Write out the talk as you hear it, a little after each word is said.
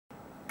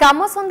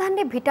काम सन्धान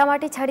में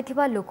भिटामाटी छाड़ी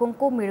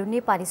लोकों मिलूनी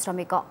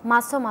पारिश्रमिक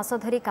मास मास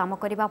धरी काम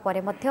करने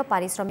पर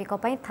पारिश्रमिक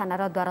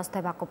थानार द्वारस्थ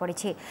होगा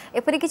पड़ी।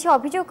 एपरी किसी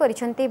अभियोग कर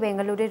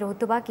बेंगलुरु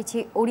रोहुवा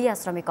किसी ओडिया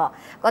श्रमिक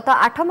गत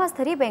 8 मास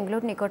धरी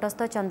बेंगलुरु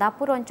निकटस्थ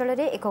चंदापुर अंचल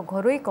में एक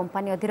घरोई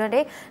कंपानी अधीन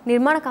में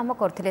निर्माण काम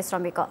करते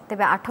श्रमिक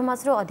तेज 8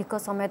 मास अधिक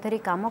समय धरी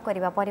काम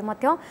करने पर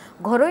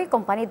घरोई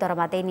कंपानी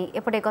दरमा देनी।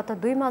 एपटे गत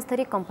 2 मास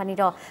धरी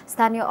कंपानीर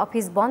स्थानीय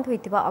ऑफिस बंद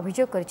होता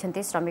अभियोग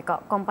कर श्रमिक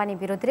कंपानी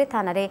विरोध में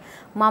थाना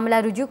मामला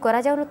रुजु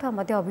करा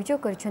अभियोग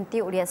कर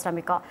ओडिया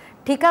श्रमिक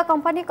ठिका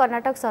कंपानी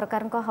कर्नाटक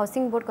सरकार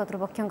हाउसिंग बोर्ड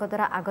कर्तृपक्षों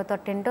द्वारा आगत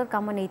टेंडर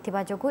काम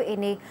नहीं जो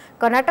एने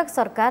कर्नाटक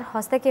सरकार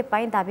हस्तक्षेप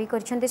दाबी कर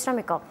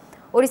श्रमिक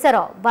ओडिशार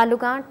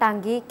बालुगां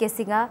टांगी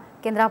केसिगा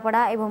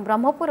केन्द्रापड़ा और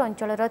ब्रह्मपुर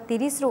अंचल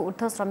 30 रु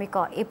ऊर्ध्व श्रमिक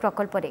ए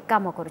प्रकल्प में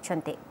काम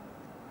करुछन्ते।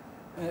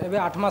 एबे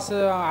 8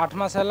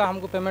 मास है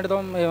हमको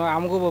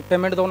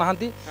पेमेंट दौना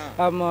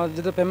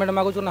जो पेमेंट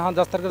मागुच हाँ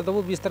 10 तारिख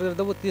देवु 20 तारिख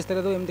देवु 30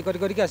 तारिख देवु एमती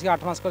करके आसिक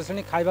 8 मास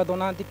कर खाଇବା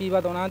दौना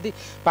पीवा दौना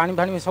पानी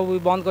फाणी सब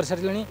बंद कर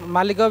सारे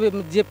मालिक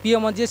जी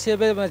पीएम जी सी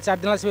 4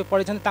 दिन से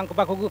पड़े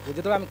पाखक जो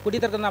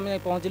 20 तारिख आम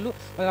पहुँचलु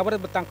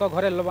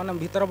घरे मैंने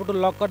भीतर पटू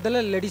लॉक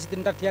करदे लेडीज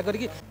 3टा ठिया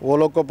करके वो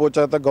लोग को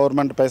पूछा था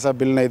गवर्नमेंट पैसा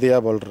बिल नहीं दिया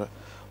बोल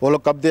रहे वो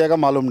लोग कब दिएगा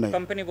मालूम नहीं।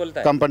 कंपनी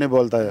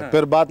बोलता है हाँ।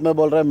 फिर बाद में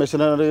बोल रहे हैं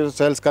मशीनरी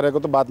सेल्स करेगा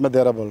तो बाद में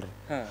दे रहा बोल रहे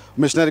हाँ।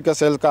 मशीनरी का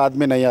सेल्स का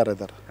आदमी नहीं आ रहा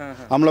इधर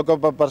हाँ। हम लोग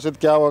को प्रसिद्ध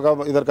क्या होगा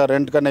इधर का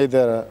रेंट का नहीं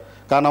दे रहा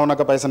खाना वाना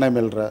का पैसा नहीं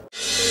मिल रहा है।